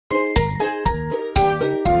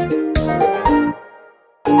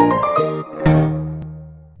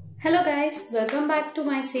back to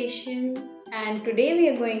my session, and today we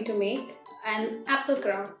are going to make an apple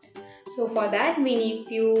craft. So for that we need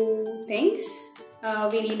few things.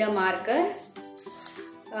 We need a marker.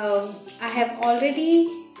 I have already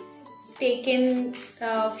taken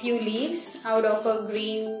a few leaves out of a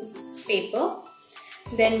green paper.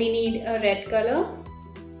 Then we need a red color,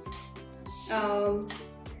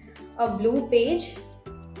 a blue page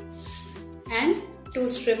and 2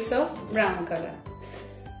 strips of brown color.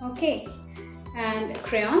 Okay, and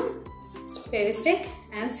crayon, fairy stick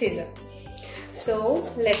and scissor. So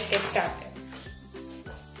let's get started.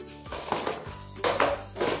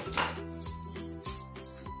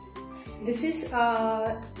 This is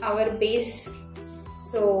our base.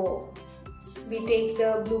 So we take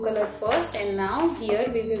the blue color first, and now here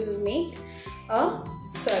we will make a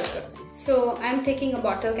circle. So I am taking a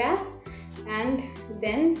bottle cap, and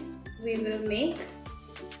then we will make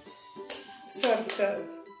circle.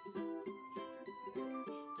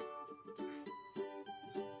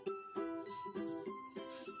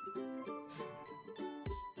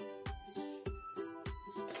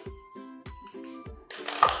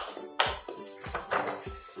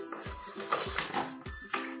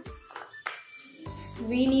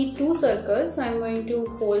 We need 2 circles, so I am going to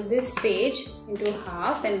fold this page into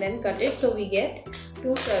half and then cut it so we get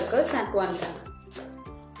 2 circles at one time.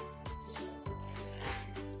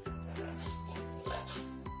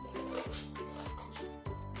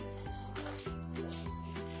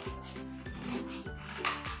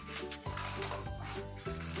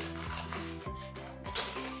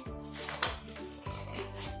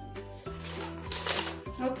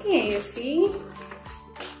 Okay, you see,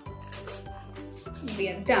 we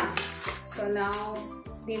are done. So now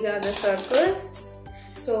these are the circles.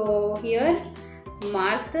 So here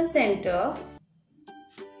mark the center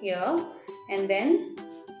here and then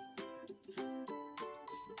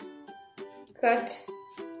cut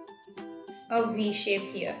a V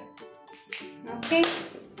shape here. Okay,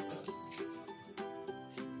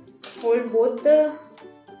 hold both the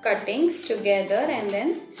cuttings together and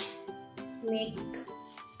then make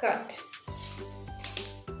cut.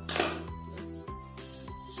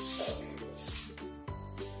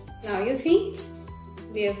 Now you see,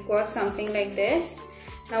 we have got something like this.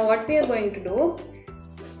 Now what we are going to do,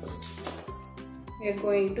 we are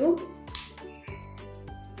going to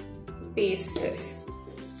paste this.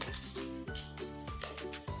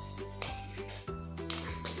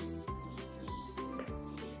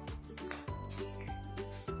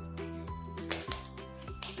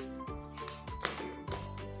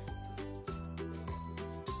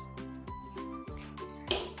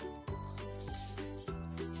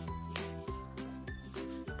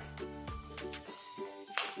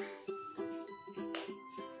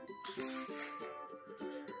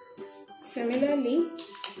 Similarly,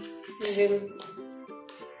 we will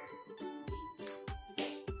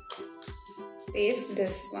paste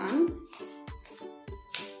this one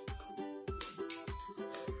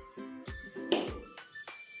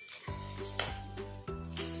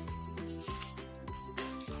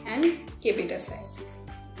and keep it aside.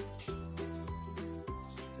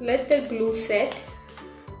 Let the glue set.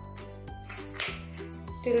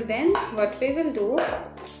 Till then, what we will do,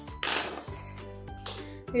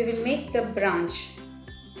 we will make the branch.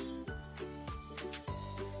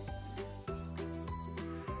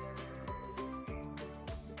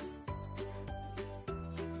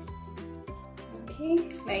 Okay,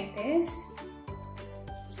 like this,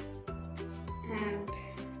 and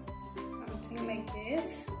something like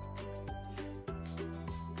this.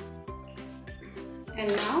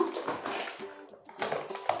 And now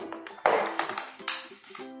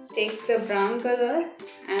take the brown color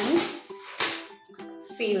and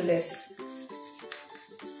feel this.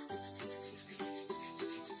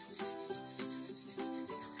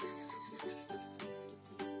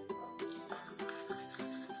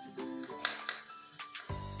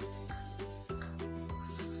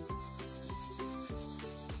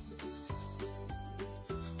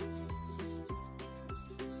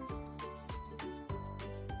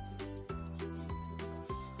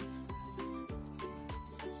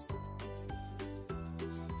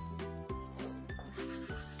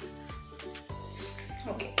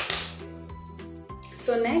 Okay,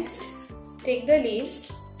 so next take the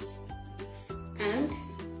leaves and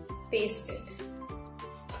paste it.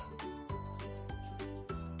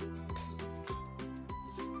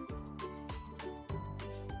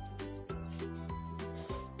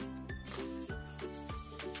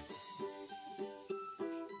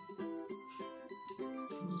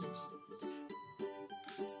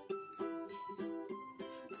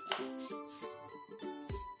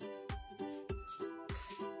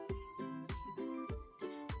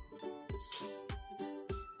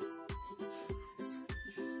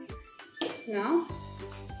 Now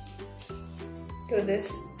to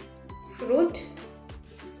this fruit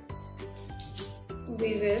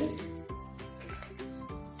we will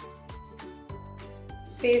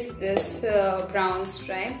paste this brown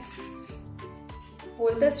stripe.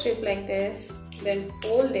 Hold the strip like this, then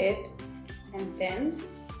fold it, and then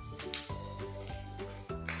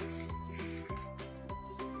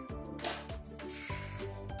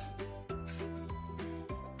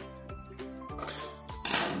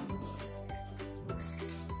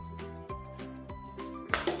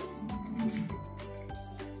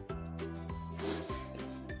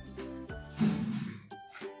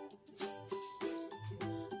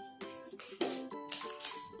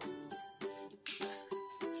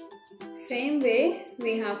same way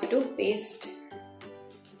we have to paste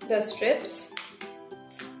the strips.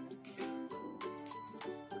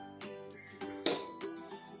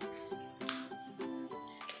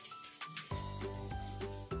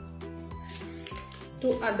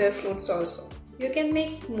 To other fruits also. You can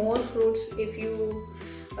make more fruits if you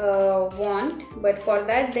want, but for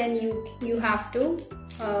that then you have to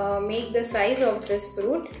make the size of this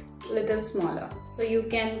fruit little smaller. So you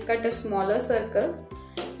can cut a smaller circle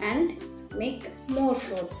and make more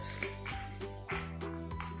fruits.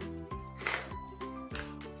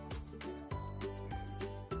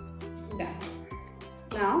 Done.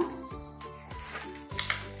 Now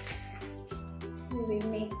we will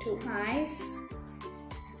make 2 eyes.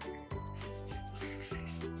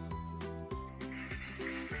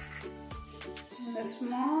 And a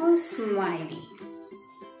small smiley.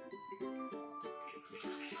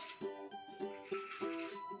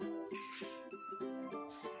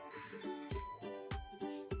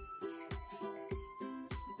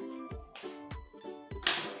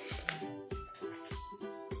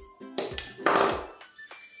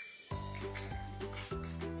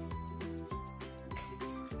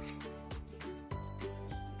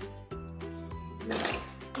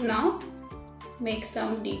 Now make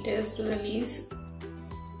some details to the leaves.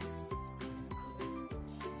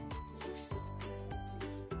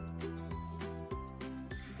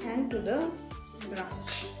 And to the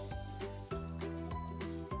branch.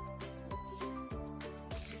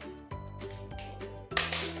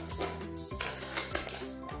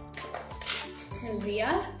 And we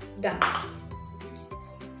are done.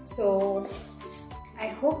 So I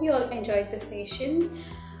hope you all enjoyed the session.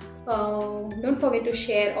 Don't forget to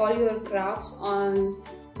share all your crafts on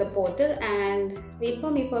the portal and wait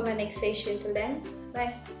for me for my next session. Till then,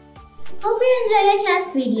 bye. Hope you enjoy our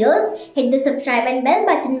class videos. Hit the subscribe and bell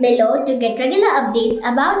button below to get regular updates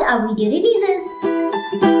about our video releases.